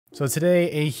So today,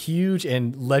 a huge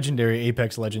and legendary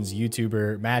Apex Legends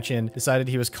YouTuber, Matchin, decided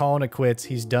he was calling it quits.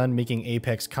 He's done making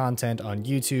Apex content on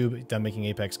YouTube, done making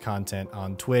Apex content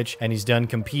on Twitch, and he's done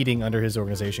competing under his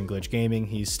organization, Glitch Gaming.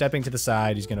 He's stepping to the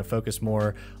side. He's going to focus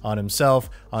more on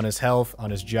himself, on his health, on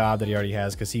his job that he already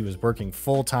has, because he was working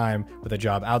full-time with a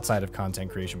job outside of content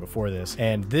creation before this.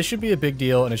 And this should be a big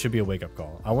deal, and it should be a wake-up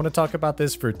call. I want to talk about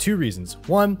this for two reasons.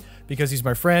 One, because he's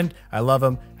my friend, I love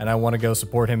him, and I want to go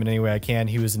support him in any way I can.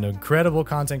 He was an incredible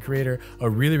content creator, a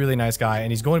really, really nice guy,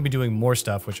 and he's going to be doing more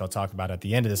stuff, which I'll talk about at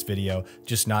the end of this video,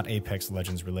 just not Apex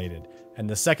Legends related. And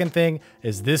the second thing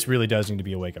is this really does need to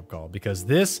be a wake-up call, because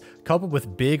this, coupled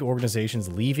with big organizations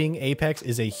leaving Apex,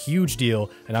 is a huge deal,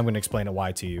 and I'm going to explain it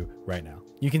why to you right now.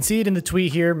 You can see it in the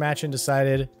tweet here. Matchin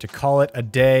decided to call it a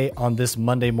day on this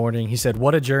Monday morning. He said,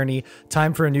 "What a journey.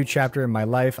 Time for a new chapter in my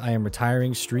life. I am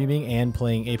retiring streaming and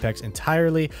playing Apex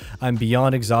entirely. I'm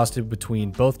beyond exhausted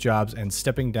between both jobs and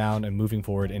stepping down and moving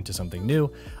forward into something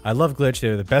new. I love Glitch.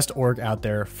 They're the best org out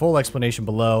there." Full explanation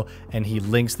below. And he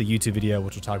links the YouTube video,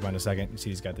 which we'll talk about in a second. You see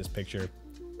he's got this picture.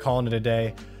 Calling it a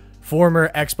day.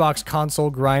 Former Xbox console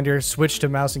grinder, switched to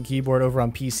mouse and keyboard over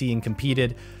on PC and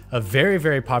competed. A very,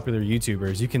 very popular YouTuber.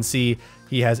 As you can see,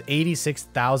 he has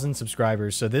 86,000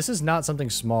 subscribers. So this is not something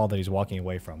small that he's walking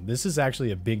away from. This is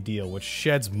actually a big deal, which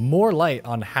sheds more light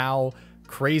on how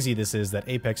crazy this is that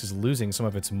Apex is losing some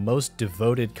of its most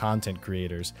devoted content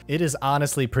creators. It is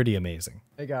honestly pretty amazing.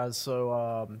 Hey guys,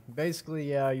 so basically,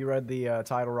 yeah, you read the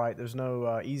title right. There's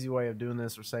no easy way of doing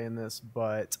this or saying this,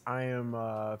 but I am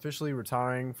officially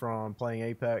retiring from playing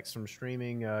Apex, from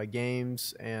streaming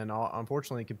games, and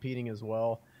unfortunately competing as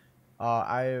well.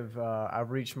 I've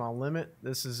reached my limit.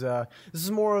 This is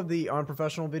more of the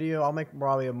unprofessional video. I'll make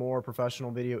probably a more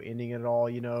professional video ending it all,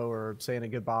 you know, or saying a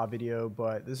goodbye video.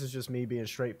 But this is just me being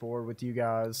straightforward with you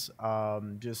guys.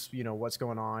 Just, you know, what's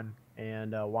going on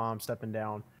and why I'm stepping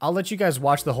down. I'll let you guys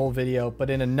watch the whole video, but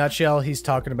in a nutshell, he's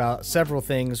talking about several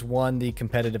things. One, the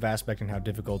competitive aspect and how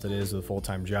difficult it is with a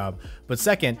full-time job. But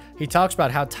second, he talks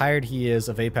about how tired he is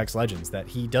of Apex Legends, that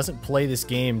he doesn't play this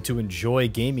game to enjoy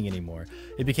gaming anymore.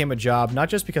 It became a job, not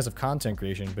just because of content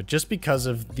creation, but just because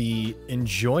of the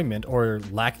enjoyment or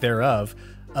lack thereof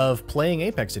of playing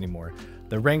Apex anymore.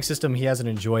 The rank system, he hasn't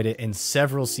enjoyed it in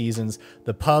several seasons.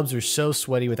 The pubs are so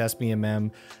sweaty with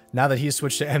SBMM. Now that he's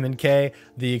switched to M&K,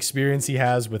 the experience he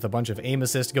has with a bunch of aim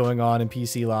assist going on in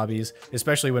PC lobbies,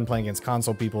 especially when playing against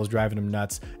console people, is driving him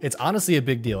nuts. It's honestly a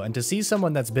big deal. And to see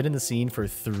someone that's been in the scene for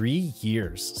 3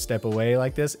 years step away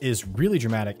like this is really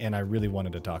dramatic, and I really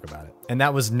wanted to talk about it. And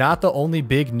that was not the only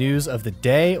big news of the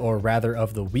day, or rather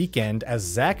of the weekend, as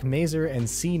Zach Mazer and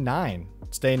C9,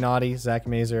 stay naughty, Zach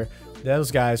Mazer,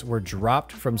 those guys were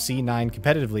dropped from C9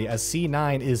 competitively, as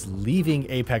C9 is leaving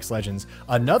Apex Legends.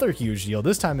 Another huge deal,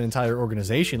 this time an entire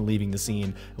organization leaving the scene.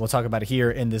 And we'll talk about it here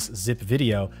in this zip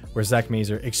video where Zach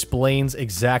Mazer explains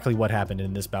exactly what happened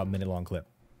in this about minute-long clip.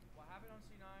 What happened on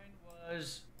C9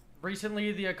 was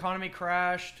recently the economy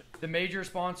crashed. The major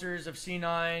sponsors of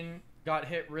C9 got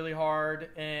hit really hard,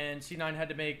 and C9 had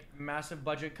to make massive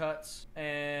budget cuts,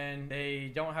 and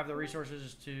they don't have the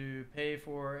resources to pay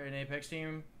for an Apex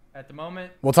team at the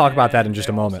moment. We'll talk about that in just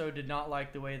a moment. They also did not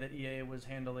like the way that EA was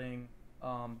handling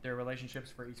their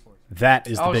relationships for esports. That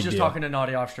is the big deal. I was just talking to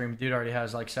Naughty off stream. Dude already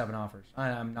has like 7 offers.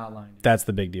 I'm not lying. That's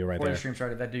the big deal right Before there. the stream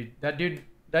started,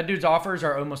 that dude's offers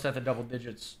are almost at the double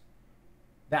digits.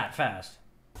 That fast.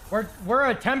 We're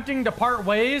attempting to part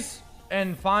ways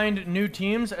and find new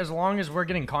teams as long as we're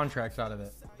getting contracts out of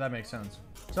it. If that makes sense.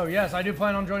 So yes, I do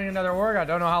plan on joining another org. I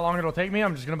don't know how long it'll take me.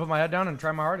 I'm just gonna put my head down and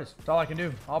try my hardest. That's all I can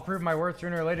do. I'll prove my worth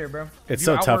sooner or later, bro. It's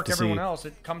so tough to see. Everyone else,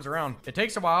 it comes around. It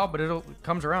takes a while, but it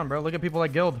comes around, bro. Look at people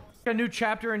like Guild. A new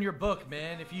chapter in your book,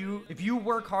 man. If you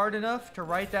work hard enough to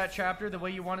write that chapter the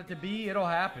way you want it to be, it'll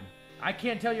happen. I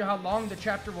can't tell you how long the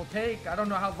chapter will take. I don't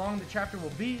know how long the chapter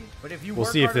will be, but if you we'll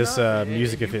work see if hard this enough,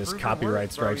 music of his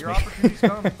copyright strikes me.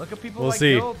 Look at people We'll like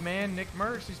see. Guild, man, Nick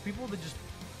Merckx, these people that just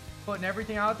putting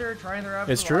everything out there, trying their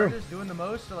absolute It's true. hardest, doing the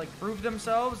most to like prove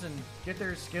themselves and get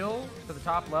their skill to the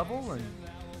top level, and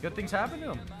good things happen to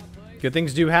them. Good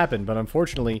things do happen, but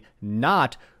unfortunately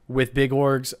not with big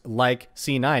orgs like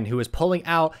C9, who is pulling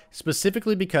out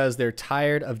specifically because they're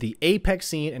tired of the Apex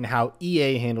scene and how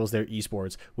EA handles their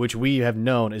esports, which we have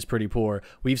known is pretty poor.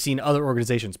 We've seen other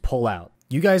organizations pull out.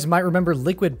 You guys might remember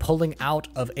Liquid pulling out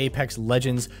of Apex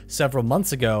Legends several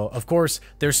months ago. Of course,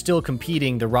 they're still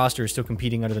competing. The roster is still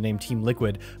competing under the name Team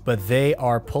Liquid, but they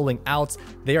are pulling out.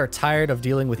 They are tired of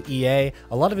dealing with EA.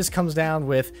 A lot of this comes down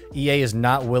with EA is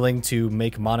not willing to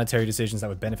make monetary decisions that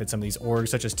would benefit some of these orgs,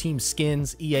 such as team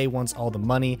skins. EA wants all the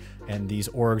money, and these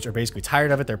orgs are basically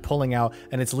tired of it. They're pulling out,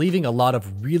 and it's leaving a lot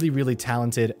of really, really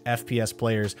talented FPS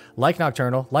players like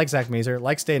Nocturnal, like Zach Mazer,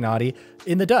 like Stay Naughty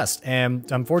in the dust. And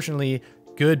unfortunately,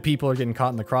 good people are getting caught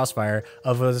in the crossfire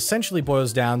of what essentially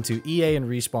boils down to EA and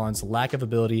Respawn's lack of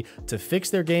ability to fix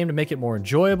their game to make it more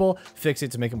enjoyable, fix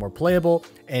it to make it more playable,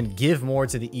 and give more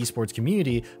to the esports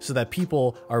community so that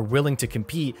people are willing to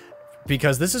compete,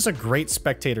 because this is a great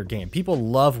spectator game. People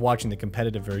love watching the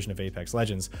competitive version of Apex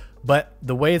Legends, but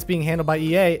the way it's being handled by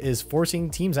EA is forcing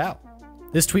teams out.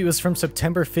 This tweet was from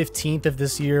September 15th of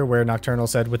this year, where Nocturnal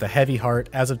said, "With a heavy heart,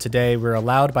 as of today, we're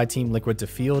allowed by Team Liquid to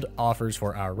field offers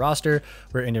for our roster.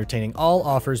 We're entertaining all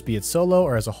offers, be it solo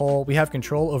or as a whole. We have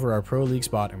control over our Pro League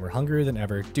spot, and we're hungrier than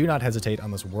ever. Do not hesitate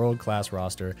on this world-class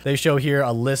roster." They show here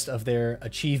a list of their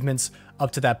achievements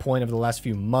up to that point over the last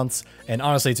few months, and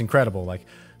honestly, it's incredible. Like,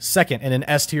 second in an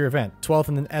S-tier event, 12th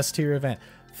in an S-tier event,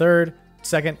 third,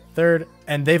 second, third,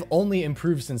 and they've only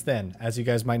improved since then. As you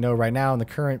guys might know, right now in the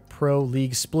current Pro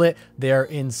League split, they are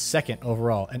in second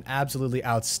overall, an absolutely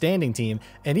outstanding team,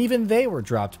 and even they were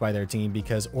dropped by their team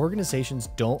because organizations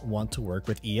don't want to work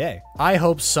with EA. I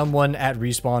hope someone at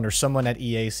Respawn or someone at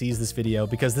EA sees this video,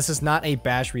 because this is not a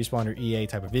bash Respawn or EA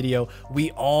type of video.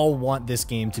 We all want this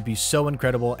game to be so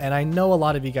incredible, and I know a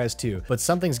lot of you guys too, but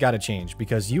something's got to change,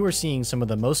 because you are seeing some of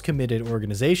the most committed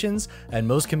organizations and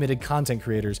most committed content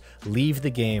creators leave the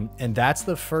game, and that's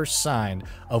the first sign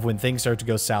of when things start to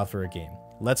go south for a game.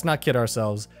 Let's not kid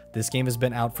ourselves. This game has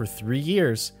been out for 3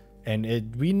 years,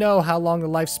 and we know how long the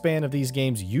lifespan of these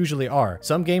games usually are.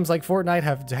 Some games like Fortnite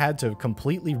have had to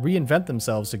completely reinvent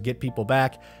themselves to get people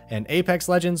back, and Apex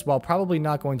Legends, while probably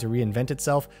not going to reinvent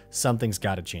itself, something's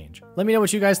got to change. Let me know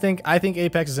what you guys think. I think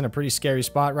Apex is in a pretty scary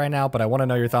spot right now, but I want to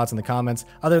know your thoughts in the comments.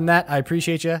 Other than that, I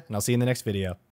appreciate you, and I'll see you in the next video.